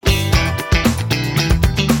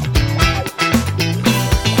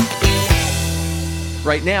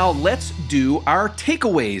Right now, let's do our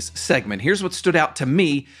takeaways segment. Here's what stood out to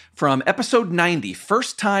me from episode 90,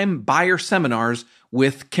 First Time Buyer Seminars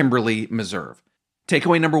with Kimberlee, Meserve.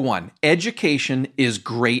 Takeaway number 1, education is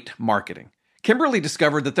great marketing. Kimberlee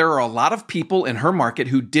discovered that there are a lot of people in her market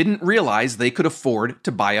who didn't realize they could afford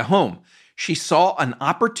to buy a home. She saw an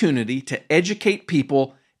opportunity to educate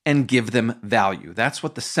people and give them value. That's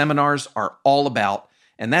what the seminars are all about,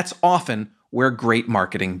 and that's often where great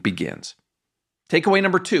marketing begins. Takeaway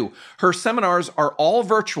number 2, her seminars are all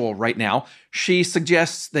virtual right now. She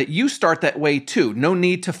suggests that you start that way too. No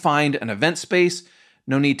need to find an event space,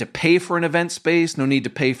 no need to pay for an event space, no need to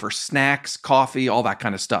pay for snacks, coffee, all that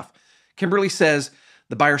kind of stuff. Kimberlee says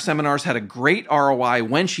the buyer seminars had a great ROI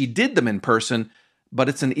when she did them in person, but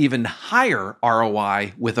it's an even higher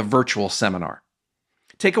ROI with a virtual seminar.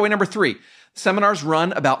 Takeaway number 3, seminars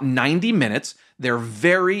run about 90 minutes. They're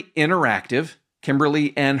very interactive.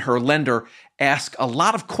 Kimberlee and her lender ask a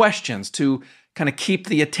lot of questions to kind of keep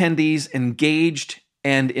the attendees engaged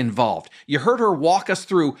and involved. You heard her walk us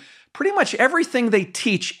through pretty much everything they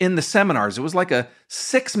teach in the seminars. It was like a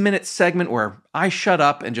 6-minute segment where I shut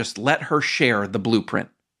up and just let her share the blueprint.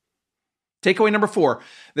 Takeaway number 4,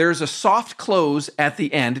 there's a soft close at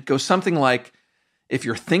the end. It goes something like, if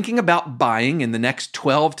you're thinking about buying in the next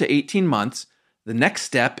 12 to 18 months, the next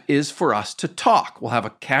step is for us to talk. We'll have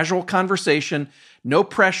a casual conversation, no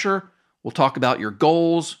pressure. We'll talk about your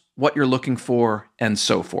goals, what you're looking for, and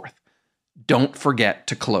so forth. Don't forget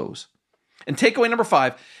to close. And takeaway number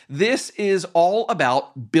 5, this is all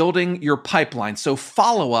about building your pipeline. So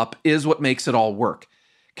follow-up is what makes it all work.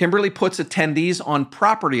 Kimberlee puts attendees on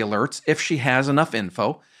property alerts if she has enough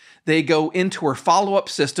info. They go into her follow-up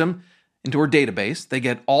system, into her database. They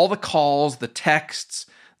get all the calls, the texts,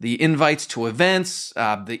 the invites to events,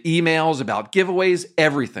 the emails about giveaways,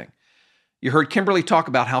 everything. You heard Kimberlee talk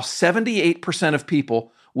about how 78% of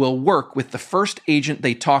people will work with the first agent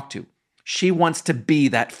they talk to. She wants to be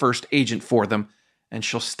that first agent for them, and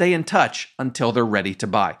she'll stay in touch until they're ready to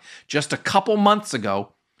buy. Just a couple months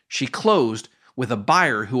ago, she closed with a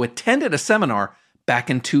buyer who attended a seminar back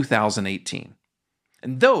in 2018.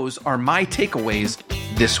 And those are my takeaways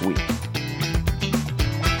this week.